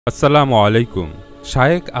আসসালামু আলাইকুম।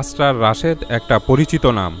 শায়েখ আসরার রাশেদ একটা পরিচিত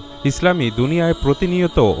নাম। ইসলামী দুনিয়ায়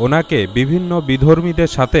প্রতিনিয়ত ওনাকে বিভিন্ন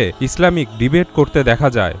বিধর্মীদের সাথে ইসলামিক ডিবেট করতে দেখা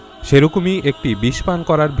যায়। সেরকমই একটি বিষ পান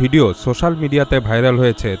করার ভিডিও সোশ্যাল মিডিয়াতে ভাইরাল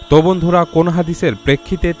হয়েছে। তো বন্ধুরা, কোন হাদিসের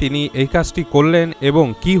প্রেক্ষিতে তিনি এই কাজটি করলেন এবং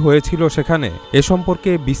কি হয়েছিল সেখানে, এ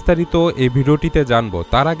সম্পর্কে বিস্তারিত এই ভিডিওটিতে জানব।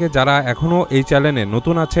 তার আগে যারা এখনও এই চ্যানেলে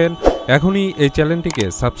নতুন আছেন, এখনই এই চ্যানেলটিকে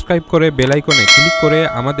সাবস্ক্রাইব করে বেল আইকনে ক্লিক করে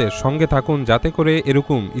আমাদের সঙ্গে থাকুন, যাতে করে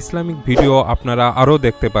এরকম ইসলামিক ভিডিও আপনারা আরও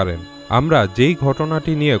দেখতে পারেন। আমরা যেই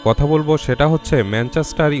ঘটনাটি নিয়ে কথা বলবো সেটা হচ্ছে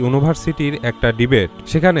ম্যানচেস্টার ইউনিভার্সিটির একটা ডিবেট।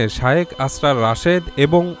 সেখানে শায়েখ আসরার রাশেদ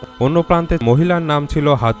এবং অন্য প্রান্তে মহিলার নাম ছিল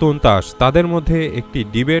হাতুন তাস, তাদের মধ্যে একটি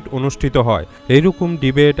ডিবেট অনুষ্ঠিত হয়। এইরকম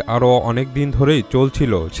ডিবেট আরও অনেক দিন ধরেই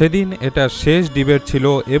চলছিল। সেদিন এটা শেষ ডিবেট ছিল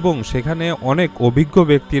এবং সেখানে অনেক অভিজ্ঞ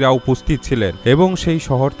ব্যক্তিরা উপস্থিত ছিলেন এবং সেই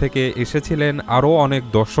শহর থেকে এসেছিলেন আরও অনেক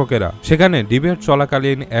দর্শকেরা। সেখানে ডিবেট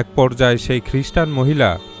চলাকালীন এক পর্যায়ে সেই খ্রিস্টান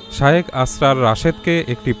মহিলা শায়েখ আসরার রাশেদকে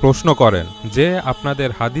একটি প্রশ্ন করেন যে, আপনাদের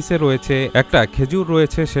হাদিসে রয়েছে একটা খেজুর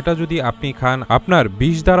রয়েছে, সেটা যদি আপনি খান আপনার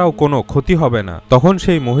বিষ দ্বারাও কোনো ক্ষতি হবে না। তখন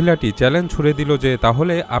সেই মহিলাটি চ্যালেঞ্জ ছুড়ে দিল যে,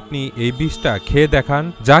 তাহলে আপনি এই বিষটা খেয়ে দেখান,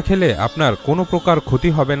 যা খেলে আপনার কোনো প্রকার ক্ষতি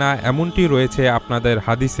হবে না, এমনটি রয়েছে আপনাদের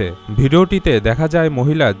হাদিসে। ভিডিওটিতে দেখা যায়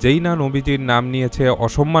মহিলা যেই না নবীজির নাম নিয়েছে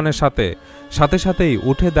অসম্মানের সাথে সাথেই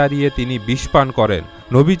উঠে দাঁড়িয়ে তিনি বিষ পান করেন।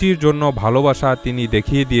 নবীজির জন্য ভালোবাসা তিনি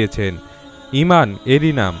দেখিয়ে দিয়েছেন, ইমান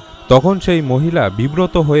এরই নাম। তখন সেই মহিলা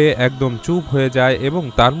বিব্রত হয়ে একদম চুপ হয়ে যায় এবং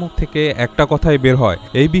তার মুখ থেকে একটা কথাই বের হয়,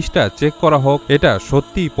 এই বিষটা চেক করা হোক, এটা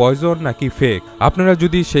সত্যি পয়জন নাকি ফেক। আপনারা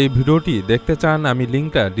যদি সেই ভিডিওটি দেখতে চান, আমি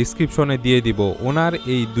লিঙ্কটা ডিসক্রিপশনে দিয়ে দিব। ওনার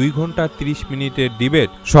এই 2 ঘন্টা 30 মিনিটের ডিবেট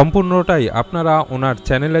সম্পূর্ণটাই আপনারা ওনার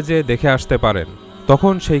চ্যানেলে যেয়ে দেখে আসতে পারেন।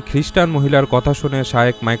 তখন সেই খ্রিস্টান মহিলার কথা শুনে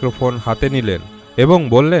শায়েখ মাইক্রোফোন হাতে নিলেন এবং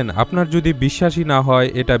বললেন, আপনার যদি বিশ্বাসী না হয়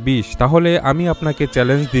এটা বিষ, তাহলে আমি আপনাকে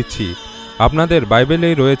চ্যালেঞ্জ দিচ্ছি। আপনাদের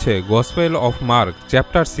বাইবেলেই রয়েছে gospel of mark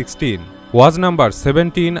chapter 16 was number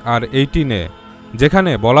 17 আর 18-এ,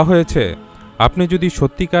 যেখানে বলা হয়েছে, আপনি যদি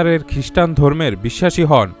সত্যিকারের খ্রিস্টান ধর্মের বিশ্বাসী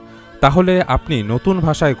হন তাহলে আপনি নতুন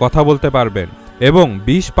ভাষায় কথা বলতে পারবেন এবং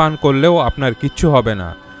বিষ পান করলেও আপনার কিচ্ছু হবে না।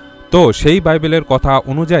 তো সেই বাইবেলের কথা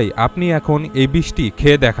অনুযায়ী আপনি এখন এই বিষটি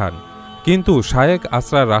খেয়ে দেখান। কিন্তু শায়েখ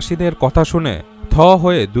আসরার রাশিদের কথা শুনে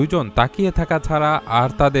হয়ে দুইজন তাকিয়ে থাকা ছাড়া আর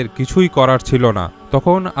তাদের কিছুই করার ছিল না।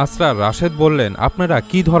 তখন আসরার রাশেদ বললেন, আপনারা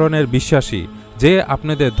কি ধরনের বিশ্বাসী যে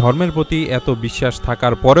আপনাদের ধর্মের প্রতি এত বিশ্বাস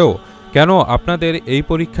থাকার পরেও কেন আপনাদের এই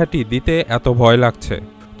পরীক্ষাটি দিতে এত ভয় লাগছে?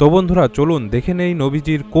 তো বন্ধুরা, চলুন দেখে নেই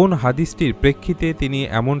নবীজির কোন হাদিসটির প্রেক্ষিতে তিনি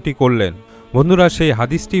এমনটি করলেন। বন্ধুরা, সেই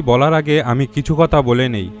হাদিসটি বলার আগে আমি কিছু কথা বলে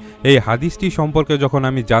নেই। এই হাদিসটি সম্পর্কে যখন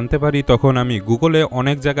আমি জানতে পারি তখন আমি গুগলে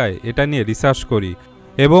অনেক জায়গায় এটা নিয়ে রিসার্চ করি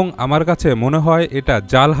এবং আমার কাছে মনে হয় এটা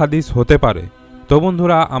জাল হাদিস হতে পারে। তো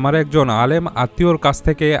বন্ধুরা, আমার একজন আলেম আত্মীয়র কাছ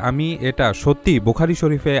থেকে আমি এটা সত্যি বুখারী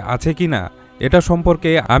শরীফে আছে কিনা এটা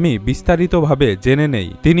সম্পর্কে আমি বিস্তারিতভাবে জেনে নেই।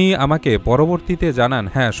 তিনি আমাকে পরবর্তীতে জানান,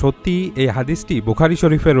 হ্যাঁ সত্যি এই হাদিসটি বুখারী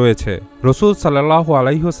শরীফে রয়েছে। রাসূল সাল্লাল্লাহু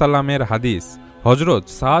আলাইহি ওয়াসাল্লামের হাদিস। হযরত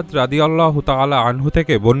সাদ রাদিয়াল্লাহু তাআলা আনহু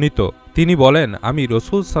থেকে বর্ণিত, তিনি বলেন, আমি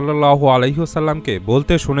রাসূল সাল্লাল্লাহু আলাইহি ওয়াসাল্লামকে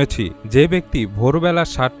বলতে শুনেছি, যে ব্যক্তি ভোরবেলা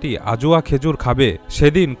 7টি আজওয়া খেজুর খাবে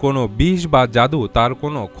সেদিন কোনো বিষ বা জাদু তার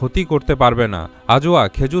কোনো ক্ষতি করতে পারবে না। আজওয়া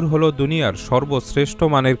খেজুর হলো দুনিয়ার সর্বশ্রেষ্ঠ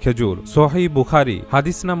মানের খেজুর। সহিহ বুখারী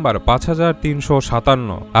হাদিস নাম্বার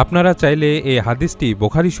 5357। আপনারা চাইলে এই হাদিসটি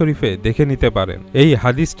বুখারী শরীফে দেখে নিতে পারেন। এই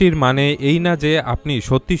হাদিসটির মানে এই না যে আপনি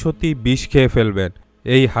সত্যি সত্যি বিষ খেয়ে ফেলবেন।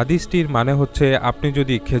 এই হাদিসটির মানে হচ্ছে, আপনি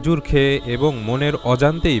যদি খেজুর খেয়ে এবং মনের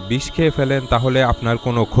অজান্তেই বিষ খেয়ে ফেলেন তাহলে আপনার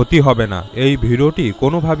কোনো ক্ষতি হবে না। এই ভিডিওটি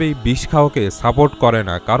কোনোভাবেই বিষ খাওয়াকে সাপোর্ট করে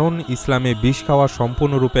না, কারণ ইসলামে বিষ খাওয়া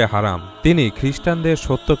সম্পূর্ণরূপে হারাম। তিনি খ্রিস্টানদের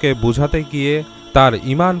সত্যকে বোঝাতে গিয়ে তার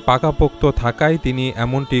ঈমান পাকাপোক্ত থাকায় তিনি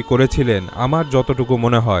এমনটি করেছিলেন, আমার যতটুকু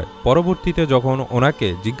মনে হয়। পরবর্তীতে যখন ওনাকে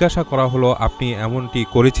জিজ্ঞাসা করা হলো, আপনি এমনটি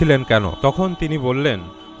করেছিলেন কেন, তখন তিনি বললেন,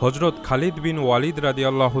 হযরত খালিদ বিন ওয়ালিদ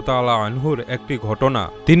রাদিয়াল্লাহু তাআলা আনহুর একটি ঘটনা।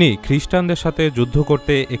 তিনি খ্রিস্টানদের সাথে যুদ্ধ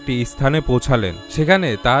করতে একটি স্থানে পৌঁছালেন। সেখানে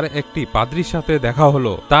তার একটি পাদ্রীর সাথে দেখা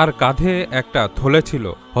হলো। তার কাঁধে একটা থলে ছিল।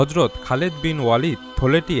 হযরত খালিদ বিন ওয়ালিদ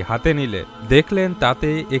থলেটি হাতে নিলে দেখলেন তাতে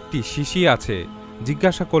একটি শিশি আছে।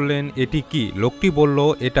 জিজ্ঞাসা করলেন, এটি কি? লোকটি বলল,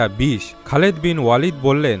 এটা বিষ। খালিদ বিন ওয়ালিদ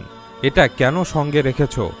বললেন, এটা কেন সঙ্গে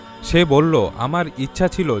রেখেছ? সে বলল, আমার ইচ্ছা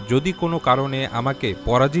ছিল যদি কোনো কারণে আমাকে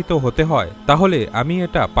পরাজিত হতে হয় তাহলে আমি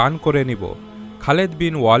এটা পান করে নিব। খালিদ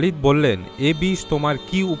বিন ওয়ালিদ বললেন, এ বিষ তোমার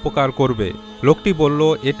কি উপকার করবে? লোকটি বলল,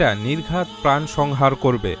 এটা নির্ঘাত প্রাণ সংহার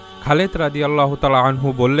করবে। খালিদ রাদিয়াল্লাহু তাআলা আনহু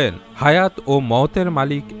বললেন, হায়াত ও মওতের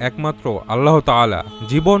মালিক একমাত্র আল্লাহ তাআলা।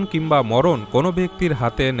 জীবন কিংবা মরণ কোনো ব্যক্তির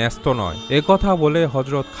হাতে ন্যস্ত নয়। একথা বলে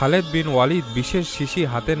হযরত খালিদ বিন ওয়ালিদ বিশেষ শিশি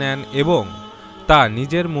হাতে নেন এবং তা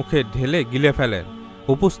নিজের মুখে ঢেলে গিলে ফেলেন।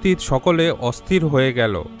 উপস্থিত সকলে অস্থির হয়ে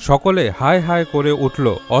গেল, সকলে হায় হায় করে উঠল।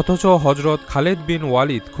 অথচ হজরত খালেদ বিন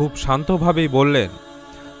ওয়ালিদ খুব শান্তভাবেই বললেন,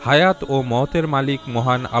 হায়াত ও মওতের মালিক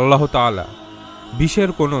মহান আল্লাহ তাআলা, বিষের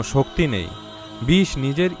কোনো শক্তি নেই, বিষ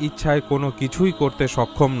নিজের ইচ্ছায় কোনো কিছুই করতে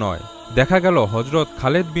সক্ষম নয়। দেখা গেল হজরত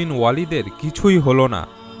খালেদ বিন ওয়ালিদের কিছুই হলো না।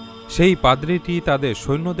 সেই পাদ্রীটি তাদের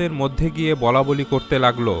সৈন্যদের মধ্যে গিয়ে বলাবলি করতে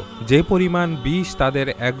লাগলো, যে পরিমাণ বিষ তাদের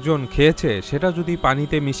একজন খেয়েছে সেটা যদি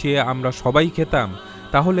পানিতে মিশিয়ে আমরা সবাই খেতাম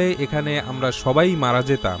তাহলে এখানে আমরা সবাই মারা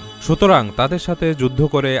যেতাম। সুতরাং তাদের সাথে যুদ্ধ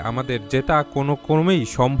করে আমাদের জেতা কোনো ক্রমেই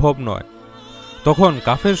সম্ভব নয়। তখন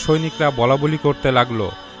কাফের সৈনিকরা বলাবলি করতে লাগলো,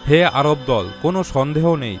 হে আরব দল, কোনো সন্দেহ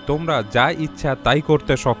নেই তোমরা যা ইচ্ছা তাই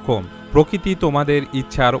করতে সক্ষম। প্রকৃতি তোমাদের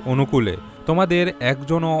ইচ্ছার অনুকূলে, তোমাদের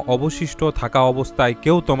একজনও অবশিষ্ট থাকা অবস্থায়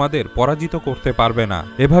কেউ তোমাদের পরাজিত করতে পারবে না।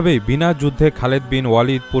 এভাবেই বিনা যুদ্ধে খালেদ বিন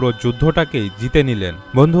ওয়ালিদ পুরো যুদ্ধটাকেই জিতে নিলেন।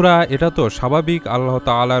 বন্ধুরা, এটা তো স্বাভাবিক আল্লাহ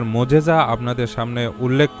তাআলার মোজেজা আপনাদের সামনে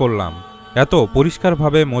উল্লেখ করলাম। এত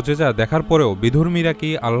পরিষ্কারভাবে মোজেজা দেখার পরেও বিধর্মীরা কি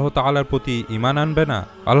আল্লাহ তাআলার প্রতি ঈমান আনবে না?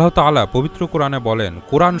 আল্লাহ তাআলা পবিত্র কোরআনে বলেন,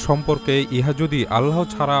 কোরআন সম্পর্কে ইহা যদি আল্লাহ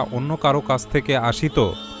ছাড়া অন্য কারো কাছ থেকে আসিত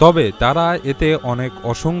তবে তারা এতে অনেক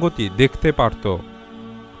অসঙ্গতি দেখতে পারত।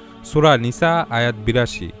 সূরা নিসা আয়াত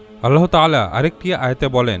 ৮২। আল্লাহ তাআলা আরেকটি আয়াতে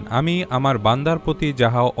বলেন, আমি আমার বান্দার প্রতি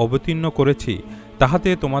যাহা অবতীর্ণ করেছি তাহাতে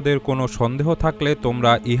তোমাদের কোনো সন্দেহ থাকলে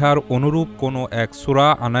তোমরা ইহার অনুরূপ কোনো এক সূরা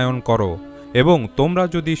আনায়ন করো, এবং তোমরা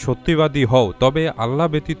যদি সত্যিবাদী হও তবে আল্লাহ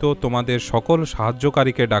ব্যতীত তোমাদের সকল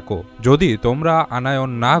সাহায্যকারীকে ডাকো। যদি তোমরা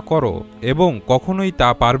আনায়ন না করো এবং কখনোই তা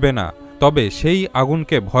পারবে না, তবে সেই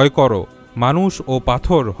আগুনকে ভয় করো, মানুষ ও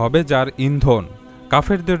পাথর হবে যার ইন্ধন,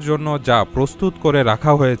 কাফেরদের জন্য যা প্রস্তুত করে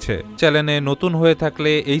রাখা হয়েছে। চ্যানেলে নতুন হয়ে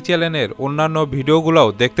থাকলে এই চ্যানেলের অন্যান্য ভিডিওগুলোও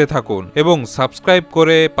দেখতে থাকুন এবং সাবস্ক্রাইব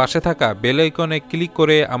করে পাশে থাকা বেল আইকনে ক্লিক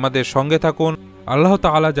করে আমাদের সঙ্গে থাকুন। আল্লাহ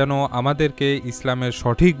তাআলা যেন আমাদেরকে ইসলামের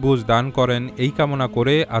সঠিক বুঝ দান করেন এই কামনা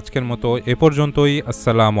করে আজকের মতো এ পর্যন্তই।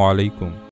 আসসালামু আলাইকুম।